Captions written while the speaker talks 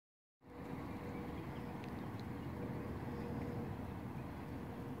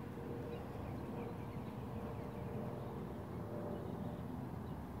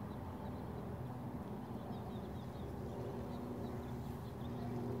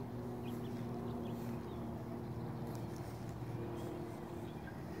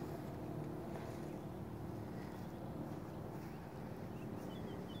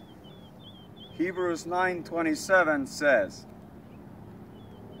Hebrews 9:27 says,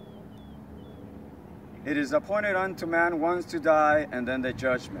 "It is appointed unto man once to die, and then the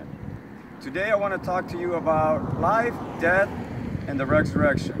judgment." Today I want to talk to you about life, death, and the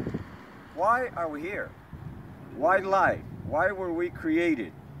resurrection. Why are we here? Why life? Why were we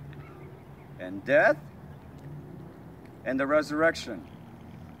created? And death and the resurrection.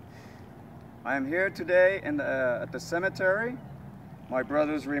 I am here today at the cemetery. My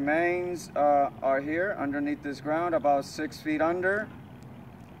brother's remains are here underneath this ground, about 6 feet under.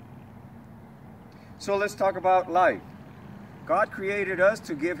 So let's talk about life. God created us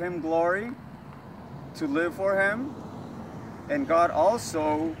to give Him glory, to live for Him, and God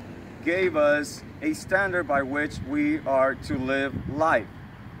also gave us a standard by which we are to live life.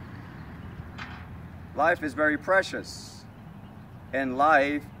 Life is very precious, and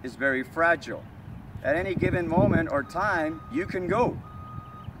life is very fragile. At any given moment or time, you can go.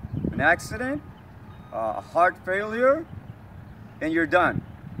 An accident, a heart failure, and you're done.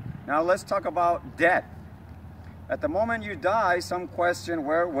 Now let's talk about death. At the moment you die, some question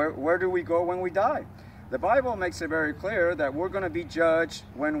where do we go when we die? The Bible makes it very clear that we're going to be judged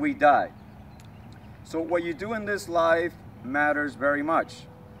when we die. So what you do in this life matters very much.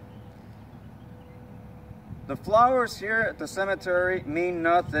 The flowers here at the cemetery mean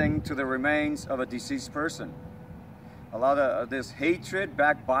nothing to the remains of a deceased person. A lot of this hatred,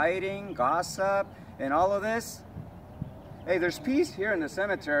 backbiting, gossip, and all of this. Hey, there's peace here in the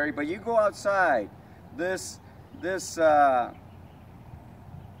cemetery, but you go outside this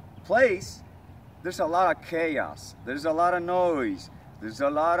place, there's a lot of chaos. There's a lot of noise. There's a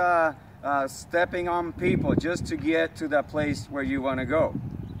lot of stepping on people just to get to that place where you want to go.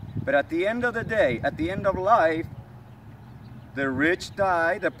 But at the end of the day, at the end of life, the rich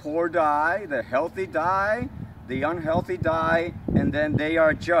die, the poor die, the healthy die, the unhealthy die, and then they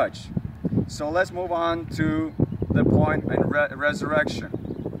are judged. So let's move on to the point in resurrection.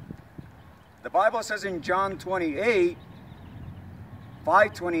 The Bible says in John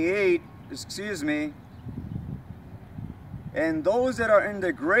 5:28, excuse me, "And those that are in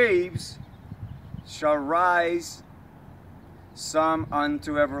the graves shall rise, some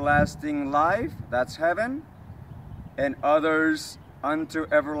unto everlasting life," that's heaven, "and others unto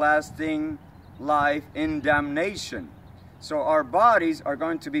everlasting life in damnation." So our bodies are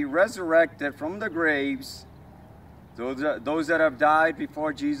going to be resurrected from the graves, those that have died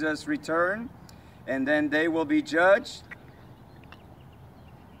before Jesus returned, and then they will be judged.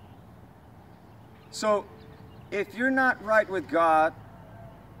 So if you're not right with God,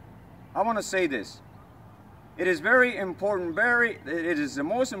 I want to say this. It is very important, it is the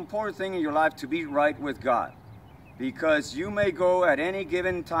most important thing in your life to be right with God, because you may go at any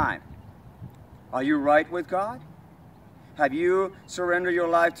given time. Are you right with God? Have you surrendered your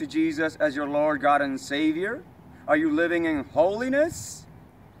life to Jesus as your Lord, God, and Savior? Are you living in holiness?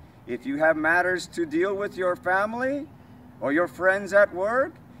 If you have matters to deal with your family or your friends at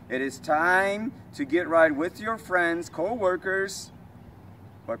work, it is time to get right with your friends, co-workers,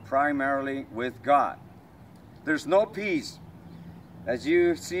 but primarily with God. There's no peace. As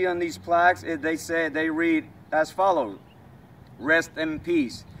you see on these plaques, they read as follows: "Rest in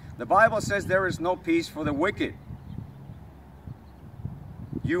peace." The Bible says there is no peace for the wicked.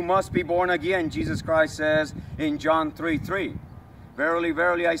 You must be born again, Jesus Christ says in John 3:3. "Verily,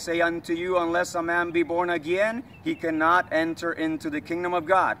 verily, I say unto you, unless a man be born again, he cannot enter into the kingdom of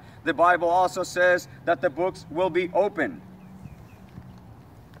God." The Bible also says that the books will be opened.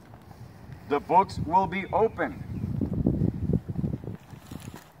 The books will be opened.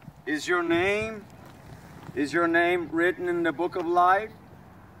 Is your name written in the book of life?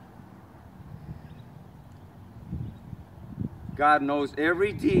 God knows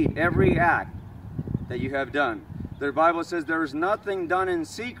every deed, every act that you have done. The Bible says there is nothing done in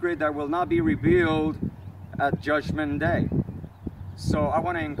secret that will not be revealed at Judgment Day. So I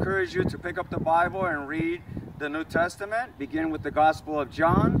want to encourage you to pick up the Bible and read the New Testament. Begin with the Gospel of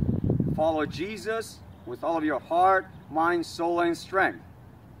John. Follow Jesus with all of your heart, mind, soul, and strength.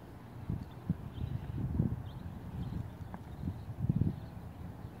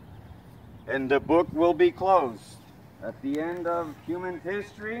 And the book will be closed. At the end of human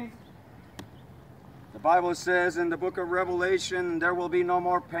history, the Bible says in the book of Revelation, there will be no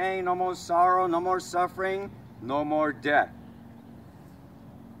more pain, no more sorrow, no more suffering, no more death.